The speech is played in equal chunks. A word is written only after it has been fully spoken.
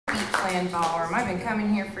Beachland Ballroom. I've been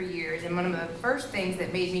coming here for years, and one of the first things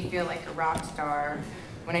that made me feel like a rock star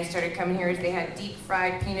when I started coming here is they had deep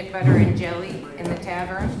fried peanut butter and jelly in the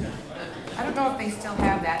tavern. I don't know if they still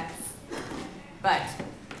have that, but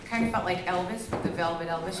kind of felt like Elvis with the Velvet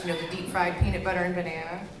Elvis, you know, the deep fried peanut butter and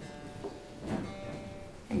banana.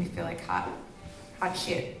 Made me feel like hot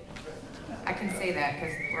shit. I can say that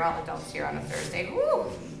because we're all adults here on a Thursday.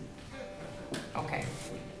 Woo! Okay.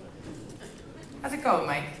 How's it going,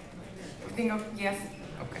 Mike? Everything okay? Yes?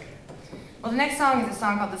 Okay. Well, the next song is a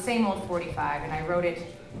song called The Same Old 45, and I wrote it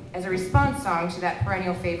as a response song to that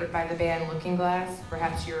perennial favorite by the band Looking Glass.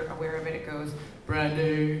 Perhaps you're aware of it. It goes,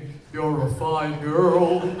 Brandy, you're a fine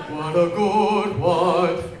girl, what a good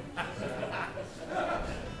wife.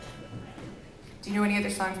 Do you know any other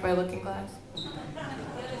songs by Looking Glass?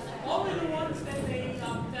 Only the ones that they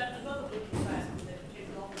that another Looking Glass that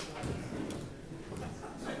came along.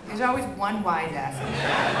 There's always one wise ass.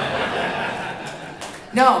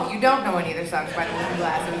 No, you don't know any other songs by the Looking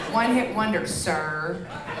Glass. It was one-hit wonder, sir.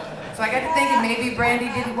 So I got to thinking maybe Brandy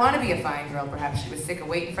didn't want to be a fine girl. Perhaps she was sick of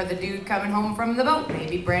waiting for the dude coming home from the boat.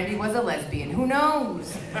 Maybe Brandy was a lesbian. Who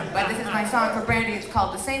knows? But this is my song for Brandy. It's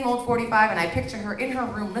called The Same Old 45, and I picture her in her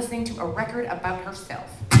room listening to a record about herself.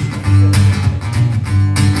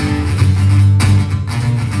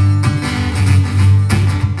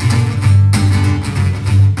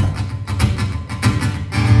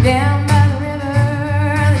 Down by the river,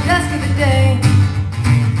 the dusk of the day,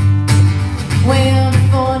 when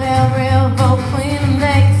before that railboat queen to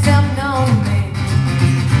make herself known to me.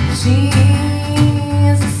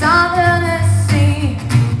 She's the southern sea.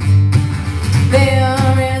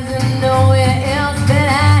 There isn't nowhere else that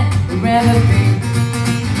I'd rather be.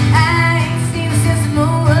 I ain't seen her since the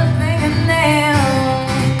moon was fingernail,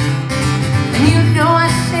 and you know I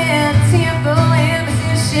shed a tear for him as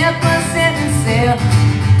his ship was setting sail.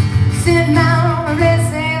 Sitting out on a red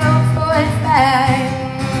sail on 45,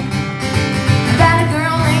 about a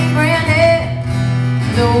girl named Brandy,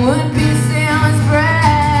 the would-be sailor's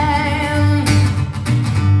bride.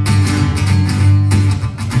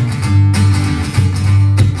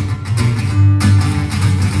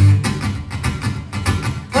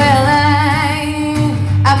 Well,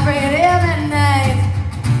 I prayed every night,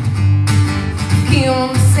 keep on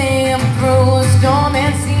sailing through a storm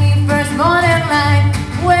and sea, first morning light.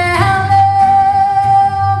 Well,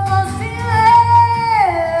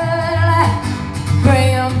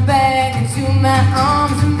 my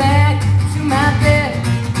arms and back to my bed.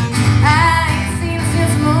 I ain't seen her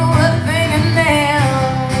since the moon was fingernail,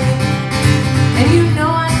 and you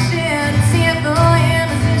know I shed a tear for him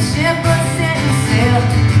as the ship was setting sail.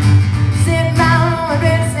 Sitting out on a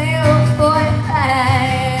red sail 45,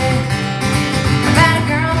 about a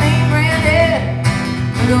girl named Brandy,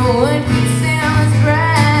 the would-be sailor's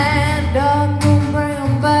bride. Dog won't bring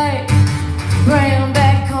 'em back, bring 'em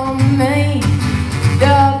back home to me.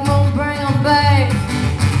 Dog won't bring 'em back,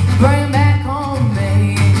 bring 'em back home to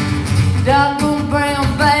me. Dog won't bring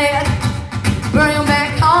 'em back, bring 'em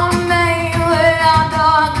back home to me. Well,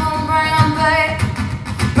 dog won't bring 'em back,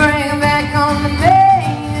 bring 'em back home to me.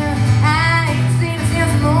 I ain't seen her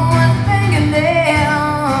since the moon was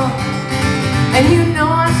fingernail, and you